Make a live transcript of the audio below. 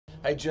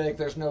Hey, Jake,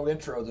 there's no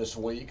intro this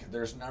week.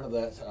 There's none of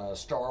that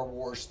Star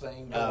Wars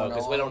thing going on.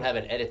 Because we don't have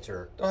an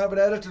editor. Don't have an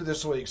editor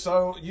this week.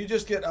 So you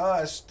just get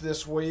us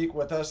this week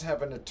with us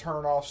having to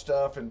turn off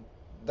stuff and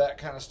that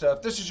kind of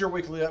stuff. This is your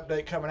weekly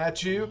update coming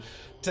at you.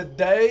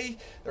 Today,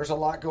 there's a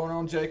lot going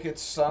on, Jake.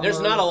 It's summer. There's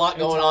not a lot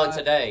going on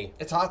today.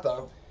 It's hot,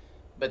 though.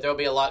 But there'll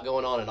be a lot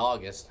going on in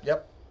August.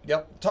 Yep.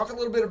 Talk a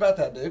little bit about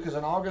that, dude, because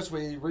in August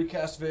we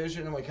recast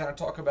vision and we kind of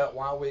talk about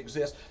why we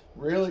exist.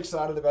 Really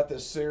excited about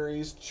this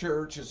series.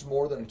 Church is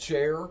more than a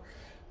chair.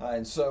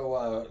 And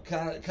so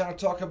kind of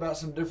talk about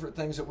some different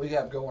things that we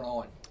have going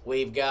on.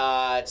 We've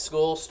got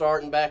school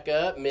starting back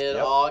up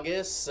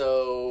mid-August,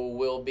 so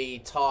we'll be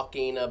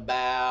talking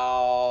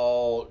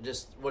about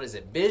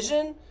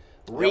vision,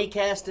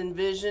 recasting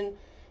vision,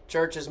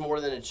 church is more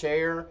than a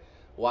chair,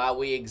 why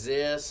we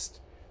exist.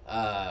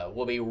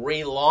 We'll be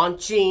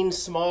relaunching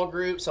small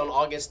groups on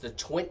August the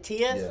 20th.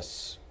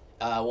 Yes.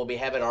 We'll be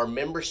having our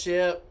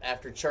membership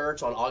after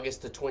church on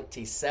August the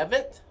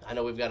 27th. I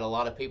know we've got a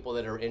lot of people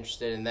that are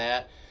interested in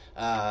that.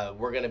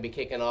 We're going to be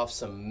kicking off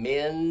some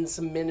men's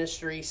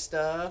ministry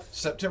stuff.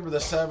 September the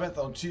 7th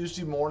on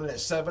Tuesday morning at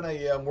 7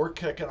 a.m. We're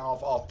kicking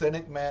off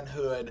Authentic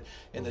Manhood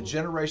in the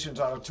Generations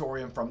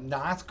Auditorium from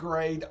 9th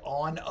grade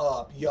on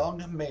up.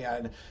 Young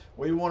men.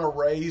 We want to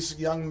raise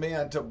young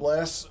men to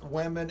bless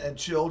women and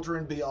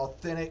children, be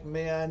authentic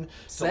men,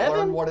 to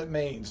learn what it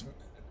means.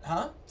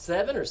 Huh?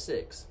 7 or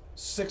 6?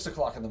 6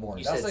 o'clock in the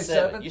morning. You Did said I say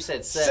 7. You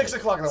said 7. 6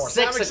 o'clock in the morning.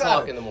 6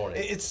 o'clock in the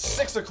morning. It's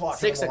 6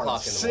 o'clock in the morning.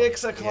 6 o'clock in the morning.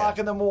 6 o'clock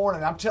in the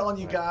morning. I'm telling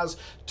you guys,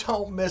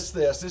 don't miss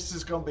this. This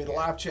is going to be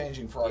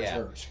life-changing for our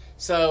church.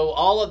 So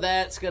all of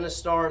that's going to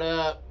start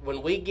up.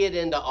 When we get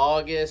into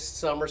August,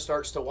 summer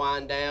starts to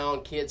wind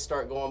down, kids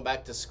start going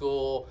back to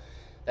school.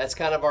 That's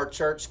kind of our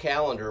church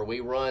calendar. We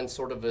run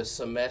sort of a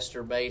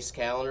semester-based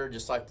calendar,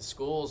 just like the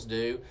schools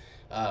do.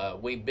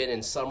 We've been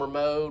in summer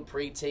mode,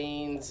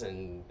 preteens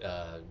and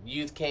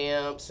youth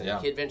camps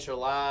and Kid Venture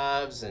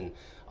Lives and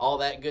all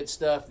that good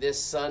stuff. This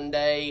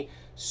Sunday,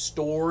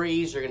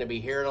 stories. You're going to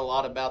be hearing a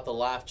lot about the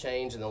life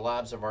change in the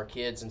lives of our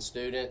kids and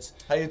students.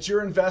 Hey, it's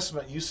your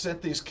investment. You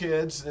sent these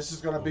kids. This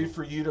is going to be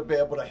for you to be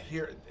able to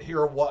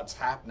hear what's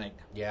happening.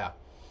 Yeah.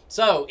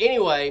 So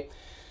anyway,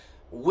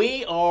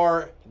 we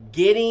are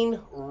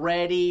getting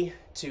ready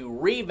to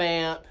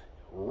revamp,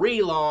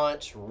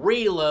 relaunch,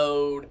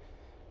 reload,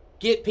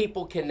 get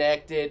people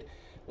connected.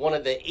 One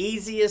of the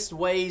easiest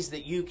ways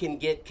that you can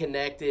get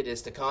connected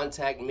is to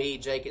contact me,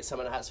 Jake, at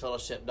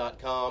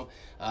summitheightsfellowship.com.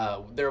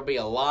 There will be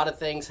a lot of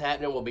things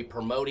happening. We'll be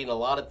promoting a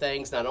lot of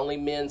things, not only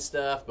men's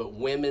stuff, but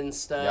women's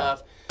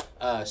stuff.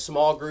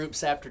 Small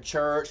groups after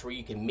church where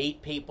you can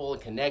meet people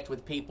and connect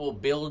with people,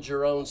 build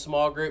your own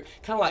small group,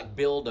 kind of like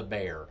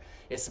Build-A-Bear.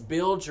 It's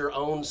build your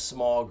own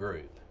small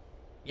group.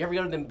 You ever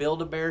go to them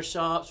Build-A-Bear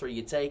shops where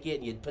you take it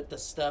and you put the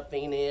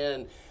stuffing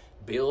in?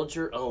 Build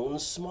your own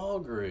small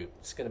group.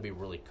 It's going to be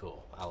really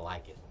cool. I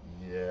like it.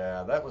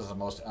 Yeah, that was the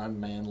most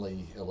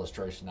unmanly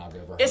illustration I've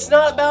ever heard. It's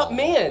not about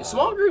men.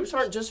 Small groups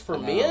aren't just for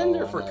men.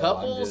 They're for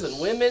couples and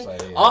women.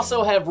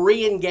 Also have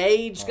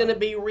Re-Engage going to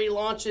be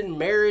relaunching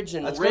marriage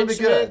and enrichment. That's going to be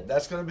good.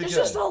 That's going to be good.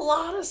 There's just a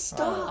lot of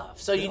stuff.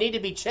 So you need to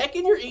be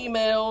checking your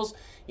emails.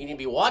 You need to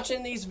be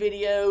watching these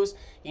videos.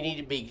 You need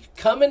to be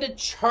coming to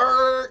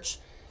church,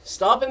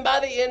 stopping by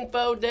the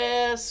info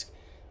desk,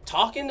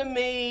 talking to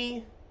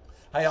me.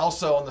 Hey,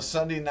 also on the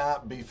Sunday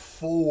night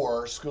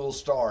before school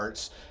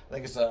starts, I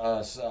think it's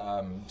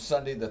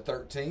Sunday the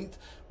 13th,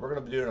 we're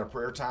going to be doing a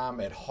prayer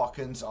time at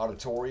Hawkins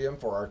Auditorium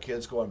for our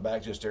kids going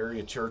back, just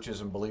area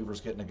churches and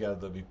believers getting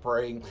together to be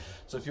praying.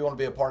 So if you want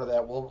to be a part of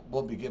that,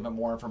 we'll be giving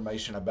more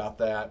information about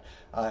that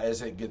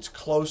as it gets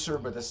closer.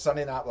 But the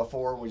Sunday night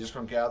before, we're just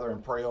going to gather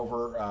and pray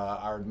over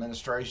our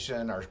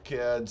administration, our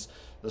kids,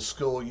 the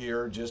school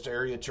year, just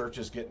area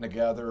churches getting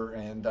together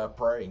and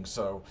praying.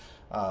 So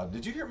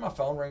did you hear my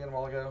phone ringing a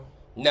while ago?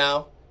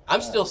 No. I'm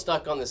still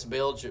stuck on this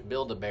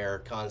Build-A-Bear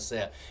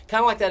concept.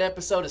 Kind of like that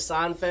episode of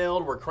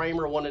Seinfeld where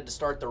Kramer wanted to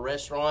start the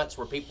restaurants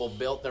where people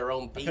built their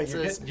own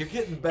pizzas. Okay, you're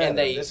getting better. And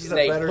they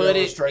put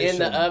it in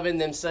the oven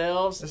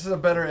themselves. This is a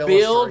better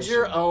illustration. Build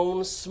your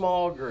own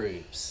small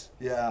groups.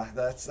 Yeah,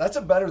 that's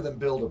a better than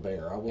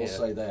Build-A-Bear. I will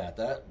say that.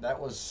 That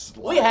was.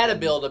 We had a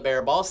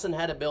Build-A-Bear. Boston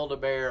had a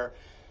Build-A-Bear.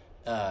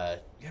 Yeah,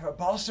 but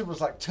Boston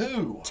was like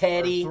 2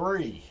 Teddy, or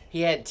 3.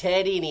 He had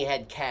Teddy and he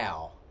had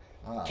Cal.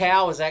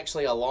 Cal was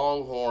actually a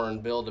Longhorn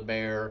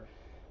Build-A-Bear,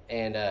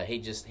 and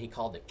he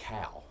called it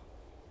Cal.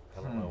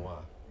 I don't know why.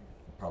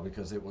 Probably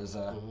because it was.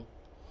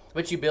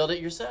 But you build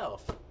it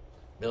yourself.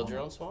 Build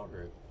your own small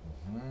group.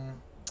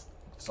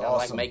 It's kind of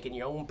awesome. like making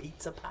your own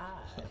pizza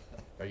pie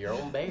or your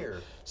own bear.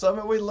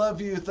 Summit, we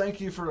love you.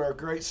 Thank you for our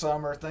great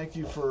summer. Thank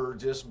you for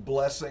just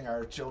blessing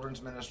our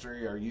children's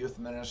ministry, our youth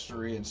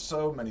ministry, and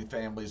so many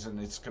families in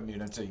this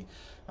community.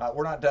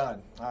 We're not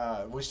done.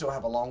 We still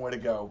have a long way to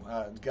go.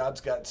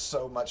 God's got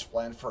so much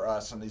planned for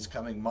us in these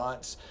coming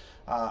months.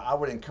 I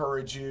would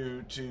encourage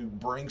you to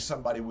bring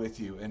somebody with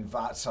you,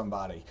 invite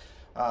somebody.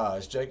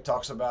 As Jake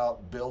talks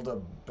about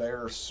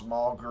Build-A-Bear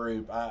small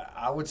group,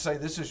 I would say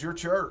this is your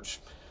church.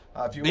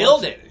 If you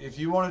Build want it. If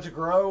you want it to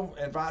grow,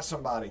 invite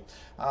somebody.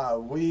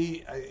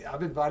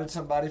 I've invited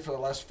somebody for the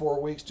last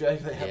 4 weeks, Jay.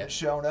 They haven't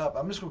shown up.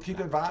 I'm just going to keep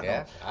inviting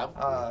them.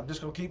 I'm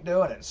just going to keep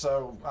doing it.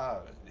 So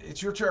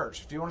it's your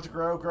church. If you want it to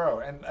grow, grow.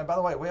 And by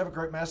the way, we have a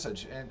great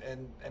message,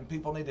 and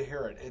people need to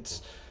hear it.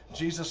 It's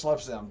Jesus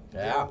loves them.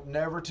 Yeah. You're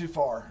never too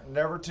far,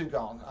 never too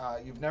gone.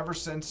 You've never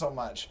sinned so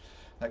much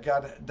that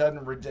God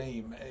doesn't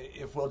redeem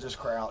if we'll just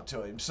cry out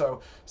to Him.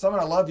 So, Simon,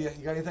 I love you.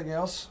 You got anything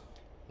else?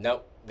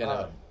 Nope.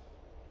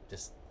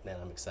 Man,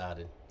 I'm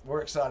excited.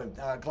 We're excited.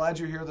 Glad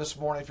you're here this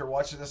morning. If you're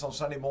watching this on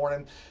Sunday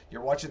morning,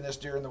 you're watching this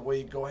during the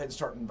week, go ahead and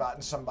start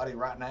inviting somebody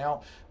right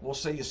now. We'll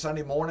see you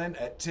Sunday morning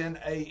at 10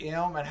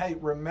 a.m. And hey,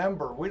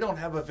 remember, we don't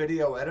have a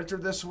video editor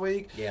this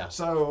week. Yeah.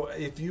 So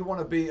if you want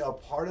to be a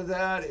part of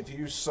that, if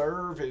you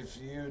serve, if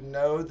you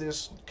know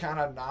this kind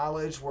of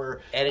knowledge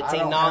where editing I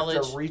don't knowledge,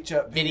 have to reach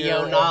up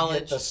video here knowledge, and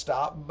hit the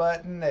stop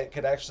button, it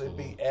could actually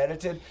be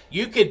edited.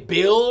 You could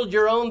build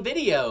your own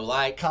video,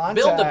 like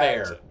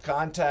Build-A-Bear.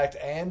 Contact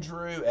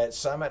Andrew at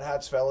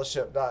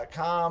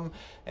summitheightsfellowship.com,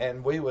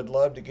 and we would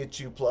love to get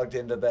you plugged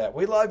into that.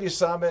 We love you,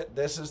 Summit.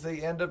 This is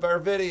the end of our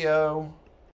video.